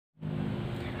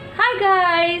Hi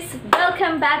guys!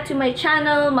 Welcome back to my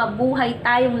channel. Mabuhay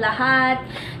tayong lahat.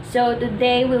 So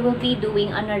today we will be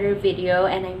doing another video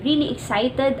and I'm really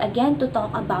excited again to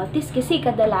talk about this kasi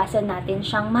kadalasan natin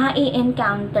siyang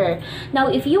ma-encounter. Now,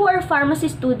 if you are a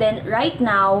pharmacy student right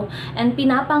now and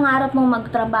pinapangarap mong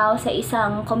magtrabaho sa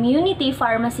isang community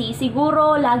pharmacy,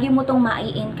 siguro lagi mo tong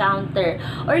ma-encounter.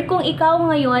 Or kung ikaw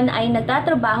ngayon ay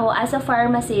nagtatrabaho as a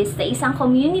pharmacist sa isang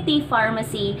community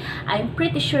pharmacy, I'm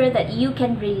pretty sure that you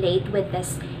can relate with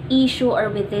this issue or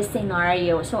with this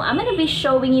scenario. So I'm gonna be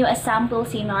showing you a sample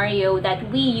scenario that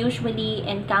we usually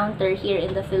encounter here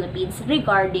in the Philippines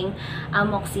regarding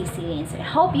amoxicillin. So I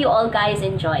hope you all guys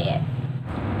enjoy it.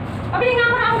 Pabili nga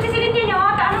ako ng amoxicillin niyo.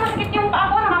 Ano masakit yung paa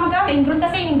ko, namamaga. Ingron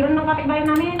kasi, ingron ng kapitbahay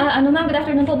namin. Ano ma'am, good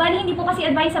afternoon po. Bali, hindi po kasi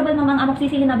advisable ma'am ang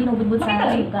amoxicillin na binubudbud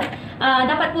sa sugat.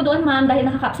 Dapat po doon ma'am, dahil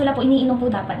nakakapsula po, iniinom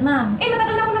po dapat ma'am.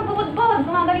 Matagal na ako nagbubudbud.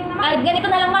 Gumagaling naman. Ganito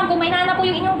na lang ma'am, kung may nana po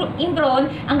yung inyong ingron,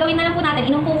 ang gawin na lang po natin,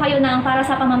 inom po kayo ng para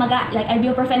sa pamamaga, like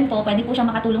ibuprofen po, pwede po siya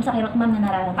makatulong sa kirot ma'am na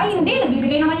nararamdaman. Ay hindi,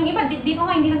 nagbibigay naman yung iba. Dito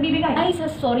nga, hindi nagbibigay. Ay, so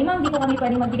sorry ma'am, di po kami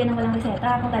pwede magbigay ng walang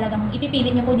reseta. Kung talagang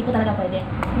ipipilit niyo po, di po talaga pwede.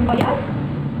 Ano ba yan?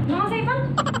 Mga safe ma'am?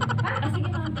 Sige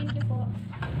ma'am, thank you po.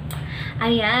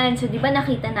 Ayan, so di ba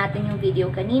nakita natin yung video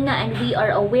kanina and we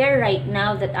are aware right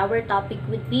now that our topic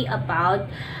would be about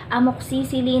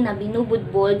amoxicillin na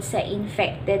binubudbod sa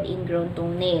infected ingrown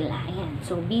toenail. Ayan,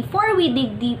 so before we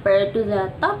dig deeper to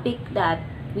the topic that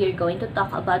we are going to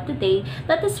talk about today,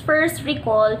 let us first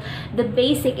recall the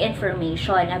basic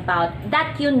information about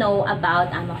that you know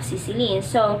about amoxicillin.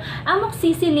 So,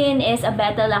 amoxicillin is a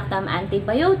beta-lactam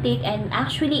antibiotic and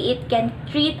actually it can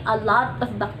treat a lot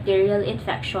of bacterial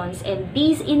infections and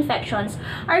these infections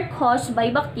are caused by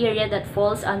bacteria that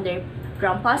falls under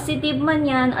gram-positive man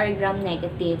yan or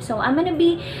gram-negative. So, I'm gonna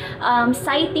be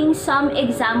citing some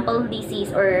example disease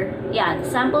or,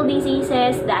 sample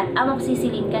diseases that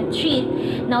amoxicillin can treat.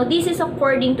 Now, this is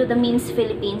according to the Means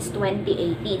Philippines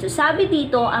 2018. So, sabi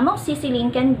dito,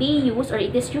 amoxicillin can be used or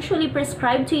it is usually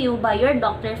prescribed to you by your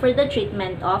doctor for the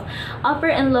treatment of upper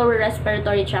and lower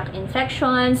respiratory tract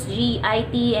infections,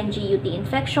 GIT and GUT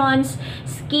infections,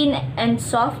 skin and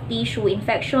soft tissue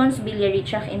infections, biliary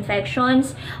tract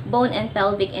infections, bone and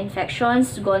pelvic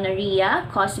infections, gonorrhea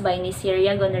caused by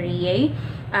Neisseria gonorrhoeae,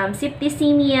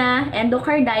 septicemia,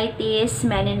 endocarditis,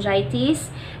 meningitis,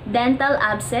 dental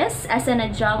abscess as an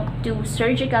adjunct to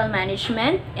surgical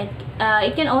management. And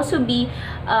it can also be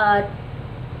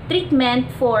treatment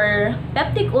for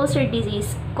peptic ulcer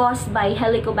disease caused by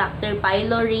Helicobacter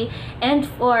pylori and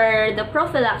for the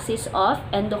prophylaxis of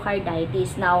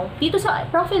endocarditis. Now, dito sa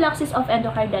prophylaxis of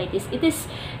endocarditis, it is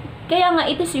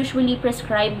usually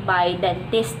prescribed by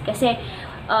dentist kasi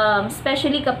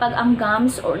especially kapag ang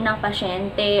gums or ng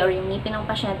pasyente or yung ngipin ng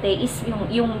pasyente is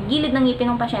yung gilid ng ngipin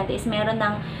ng pasyente is meron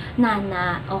ng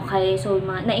nana. Okay, so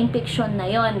na-infection na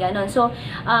yon, ganon. So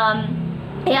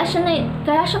kaya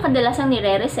siya kadalasang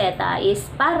nire-reseta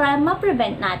is para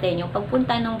ma-prevent natin yung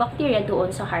pagpunta ng bacteria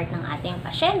doon sa heart ng ating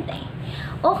pasyente.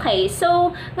 Okay, so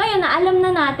ngayon na alam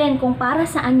na natin kung para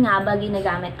saan nga ba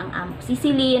ginagamit ang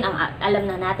amoxicillin, alam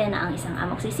na natin na ang isang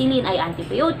amoxicillin ay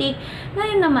antibiotic.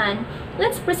 Ngayon naman,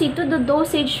 let's proceed to the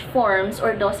dosage forms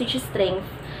or dosage strength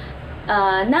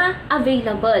na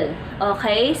available.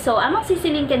 Okay, so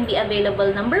amoxicillin can be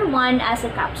available number 1 as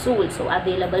a capsule. So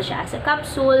available siya as a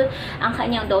capsule. Ang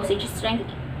kanyang dosage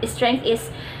strength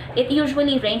is it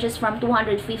usually ranges from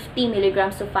 250 mg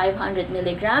to 500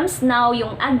 mg. Now,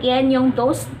 yung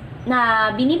dose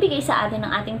na binibigay sa atin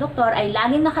ng ating doktor ay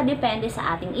laging nakadepende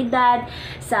sa ating edad,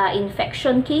 sa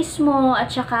infection case mo,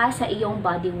 at saka sa iyong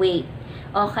body weight.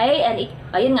 Okay, and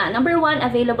ayun nga, number 1,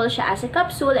 available siya as a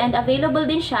capsule and available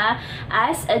din siya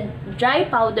as a dry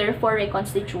powder for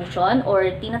reconstitution or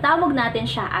tinatawag natin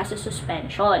siya as a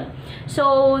suspension.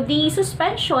 So, the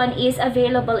suspension is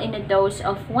available in a dose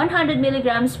of 100 mg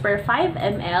per 5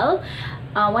 ml,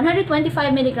 125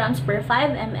 mg per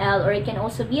 5 ml, or it can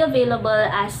also be available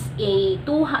as a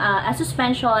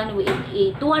suspension with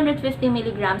a 250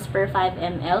 mg per 5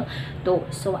 ml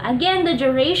dose. So again, the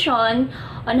duration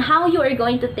on how you are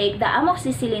going to take the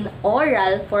amoxicillin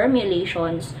oral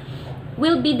formulations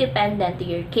will be dependent to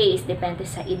your case. Depende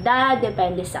sa edad,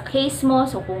 depende sa case mo,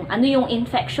 so kung ano yung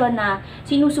infection na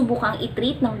sinusubukang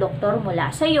i-treat ng doktor mula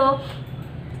sa'yo,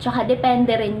 tsaka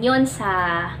depende rin yon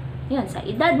sa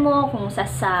edad mo, kung sa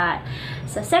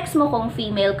sex mo, kung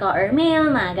female ka or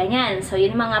male, mga ganyan. So,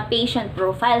 yun mga patient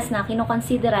profiles na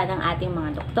kinukonsidera ng ating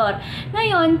mga doktor.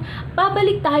 Ngayon,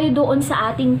 babalik tayo doon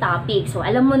sa ating topic. So,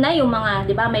 alam mo na yung mga,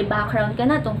 di ba, may background ka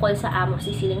na tungkol sa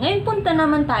amoxicillin. Ngayon, punta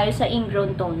naman tayo sa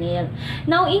ingrown toenail.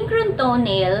 Now, ingrown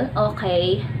toenail,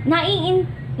 okay,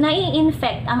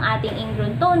 nai-infect ang ating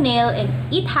ingrown toenail, and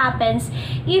it happens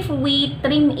if we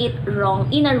trim it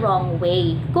in a wrong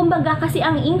way. Kumbaga kasi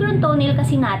ang ingrown toenail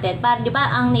kasi natin, para 'di ba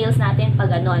ang nails natin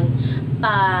pag ganon,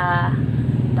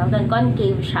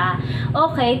 concave siya.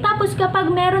 Okay, tapos kapag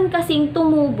meron kasing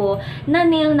tumubo na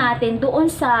nail natin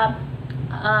doon sa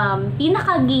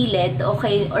pinakagilid,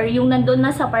 okay, or yung nandun na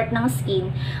sa part ng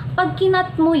skin, pag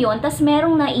kinat mo yon, tas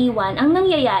merong naiwan, ang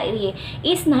nangyayari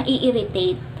is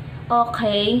nai-irritate.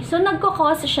 Okay, so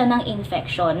nagko-cause siya ng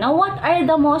infection. Now, what are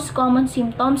the most common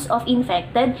symptoms of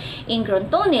infected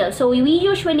ingrown toenail? So, we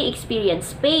usually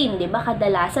experience pain, di ba?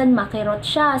 Kadalasan makirot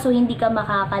siya, so hindi ka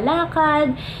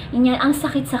makakalakad. Yan, ang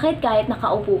sakit-sakit kahit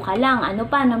nakaupo ka lang. Ano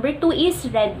pa? Number 2 is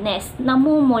redness,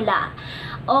 namumula.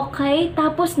 Okay,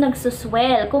 tapos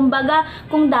nagsuswell. Kumbaga,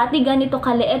 kung dati ganito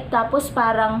kaliit, tapos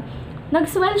parang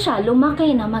nag-swell siya,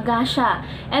 lumaki, namaga siya.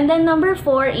 And then number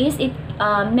 4 is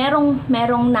merong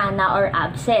nana or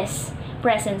abscess,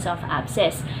 presence of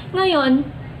abscess. Ngayon,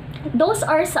 those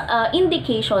are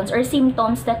indications or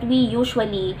symptoms that we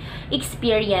usually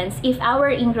experience if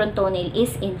our ingrown toenail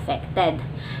is infected.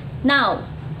 Now,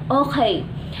 okay,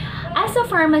 as a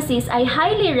pharmacist, I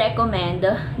highly recommend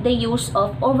the use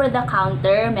of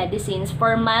over-the-counter medicines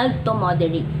for mild to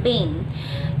moderate pain.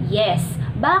 Yes.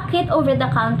 Bakit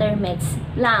over-the-counter meds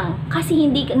lang? Kasi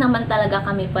hindi naman talaga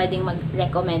kami pwedeng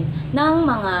mag-recommend ng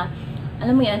mga,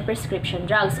 alam mo yan, prescription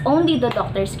drugs. Only the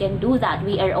doctors can do that.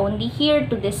 We are only here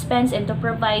to dispense and to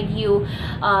provide you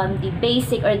the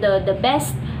basic or the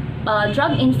best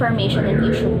drug information that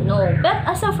you should know. But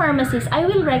as a pharmacist, I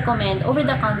will recommend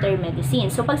over-the-counter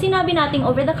medicines. So, pag sinabi nating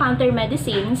over-the-counter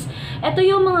medicines, ito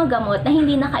yung mga gamot na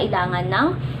hindi na kailangan ng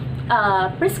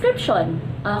prescription.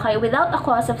 Okay, without a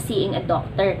cause of seeing a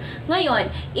doctor. Ngayon,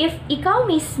 if ikaw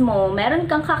mismo, meron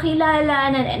kang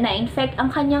kakilala na-infect ang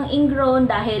kanyang ingrown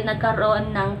dahil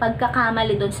nagkaroon ng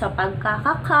pagkakamali dun sa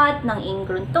pagkakakat ng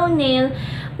ingrown toenail,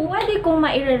 pwede kong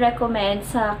maire-recommend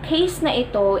sa case na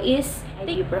ito is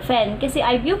ibuprofen. Kasi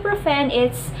ibuprofen,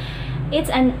 it's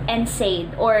an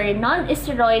NSAID or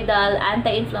non-steroidal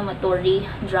anti-inflammatory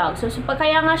drug. So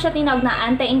kaya nga siya tinawag na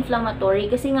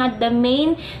anti-inflammatory kasi nga the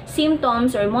main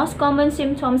symptoms or most common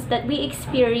symptoms that we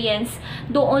experience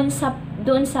doon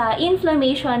sa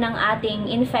inflammation ng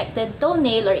ating infected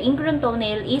toenail or ingrown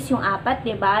toenail is yung 4,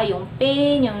 'di ba? Yung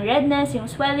pain, yung redness, yung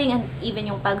swelling, and even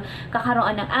yung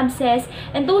pagkakaroon ng abscess.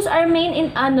 And those are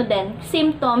main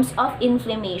symptoms of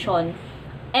inflammation.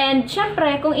 And,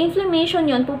 syempre, kung inflammation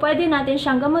yun, pwede natin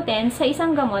siyang gamutin sa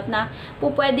isang gamot na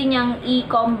pwede niyang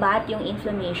i-combat yung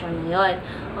inflammation na yun.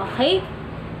 Okay?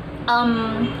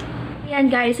 Yan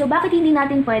guys, so bakit hindi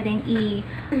natin pwedeng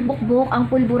i-bukbuk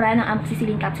ang pulbura ng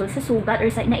amoxicillin capsule sa sugat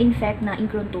or sa na-infect na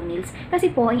ingrown toenails?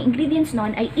 Kasi po, ang ingredients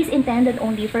nun is intended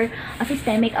only for a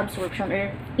systemic absorption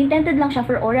or intended lang siya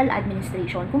for oral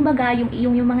administration. Kumbaga,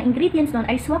 yung mga ingredients nun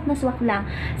ay swak na swak lang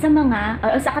sa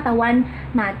sa katawan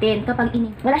natin kapag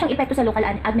wala siyang epekto sa local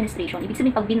administration. Ibig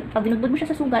sabihin, pag binudbud mo siya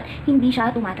sa sugat, hindi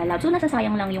siya tumatalab. So,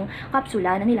 nasasayang lang yung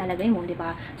kapsula na nilalagay mo, di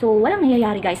ba? So, walang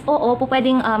nangyayari guys. Oo,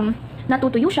 pwedeng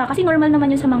natutuyo siya kasi normal naman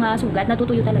yun sa mga sugat,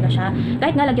 natutuyo talaga siya.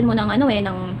 Kahit nga lagyan mo ng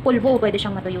ng pulbo, pwede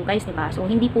siyang matuyo guys, di ba? So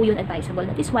hindi po yun advisable.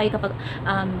 That is why kapag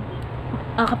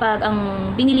ang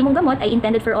binili mong gamot ay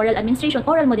intended for oral administration,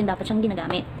 oral mo din dapat siyang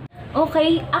ginagamit.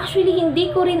 Okay, actually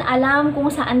hindi ko rin alam kung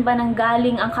saan ba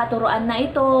nanggaling ang katuruan na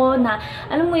ito, na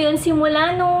alam mo yun,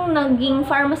 simula nung naging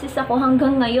pharmacist ako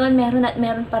hanggang ngayon,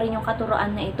 meron pa rin yung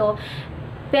katuruan na ito.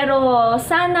 Pero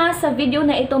sana sa video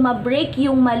na ito ma-break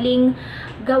yung maling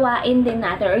gawain din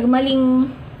natin or yung maling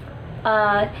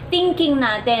thinking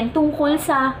natin tungkol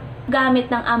sa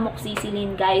gamit ng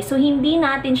amoxicillin guys. So hindi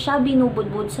natin siya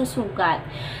binubudbud sa sugat.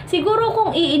 Siguro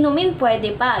kung iinumin,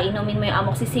 pwede pa. Inumin mo yung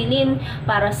amoxicillin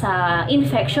para sa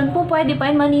infection po, pwede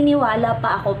pa yun, maniniwala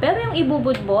pa ako. Pero yung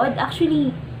ibubudbud, actually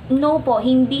no po,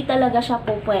 hindi talaga siya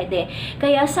po pwede.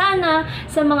 Kaya sana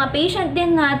sa mga patient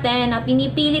din natin na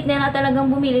pinipilit nila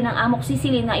talagang bumili ng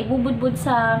amoxicillin na ibubudbud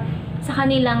sa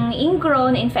kanilang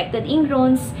ingrown, infected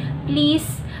ingrowns,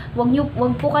 please, wag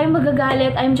po kayong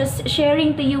magagalit. I'm just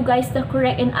sharing to you guys the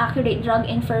correct and accurate drug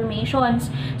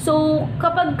informations. So,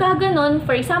 kapag ganon,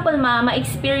 for example,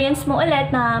 ma-experience mo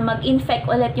ulit na mag-infect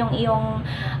ulit yung iyong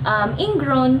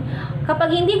ingrown,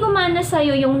 kapag hindi gumana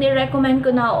sa'yo yung ni-recommend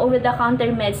ko na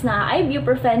over-the-counter meds na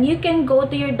ibuprofen, you can go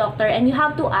to your doctor and you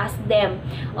have to ask them,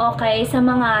 okay, sa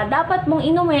mga dapat mong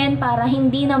inumin para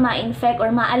hindi na ma-infect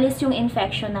or maalis yung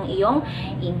infection ng iyong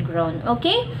ingrown.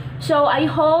 Okay? So, I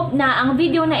hope na ang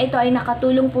video na ito ay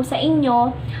nakatulong po sa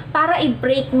inyo para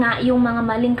i-break nga yung mga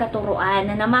maling katuruan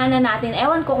na namana natin.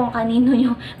 Ewan ko kung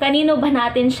kanino ba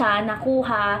natin siya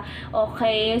nakuha.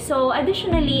 Okay, so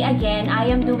additionally, again, I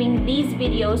am doing these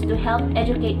videos to help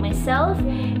educate myself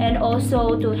and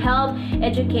also to help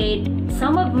educate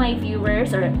some of my viewers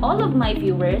or all of my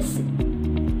viewers.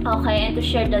 Okay, and to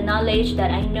share the knowledge that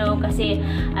I know kasi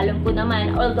alam ko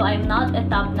naman, although I'm not a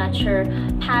top-notcher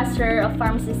passer of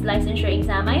pharmacist licensure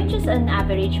exam, I'm just an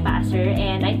average passer,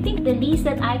 and I think the least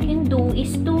that I can do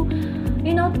is to,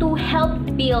 you know, to help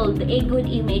build a good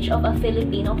image of a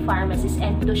Filipino pharmacist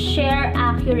and to share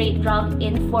accurate drug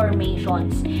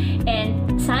informations. And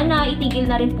sana itigil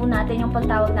na rin po natin yung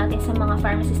pagtawag natin sa mga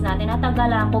pharmacist natin na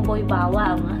tagala ko boy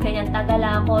bawang. Ganyan,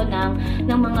 tagala ko ng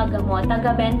mga gamot.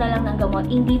 Tagabenta lang ng gamot.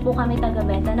 Hindi po kami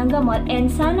tagabenta ng gamot. And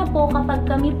sana po kapag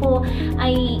kami po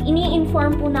ay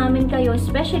ini-inform po namin kayo,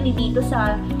 especially dito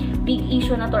sa big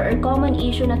issue na to or common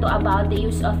issue na to about the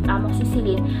use of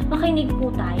amoxicillin, makinig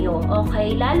po tayo.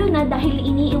 Okay? Lalo na dahil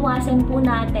iniiwasan po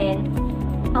natin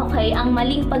ang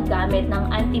maling paggamit ng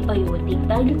antibiotic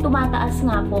dahil tumataas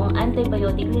nga po ang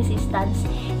antibiotic resistance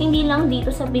hindi lang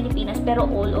dito sa Pilipinas pero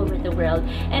all over the world.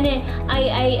 And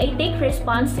I take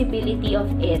responsibility of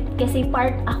it kasi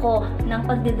part ako ng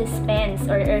pagdi-dispense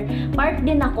or part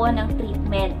din ako ng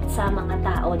treatment sa mga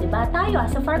tao, 'di ba? Tayo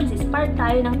as a pharmacist, part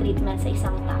tayo ng treatment sa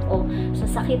isang tao, sa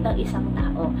sakit ng isang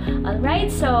tao. Alright,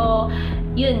 so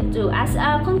yun, as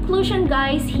a conclusion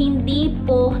guys, hindi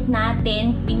po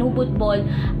natin binubudbod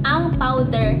ang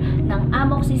powder ng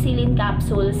amoxicillin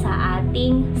capsule sa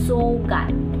ating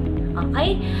sugat.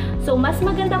 Okay? So, mas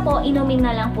maganda po, inumin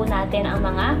na lang po natin ang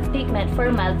mga treatment for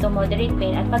mild to moderate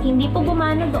pain. At pag hindi po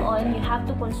gumana doon, you have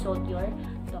to consult your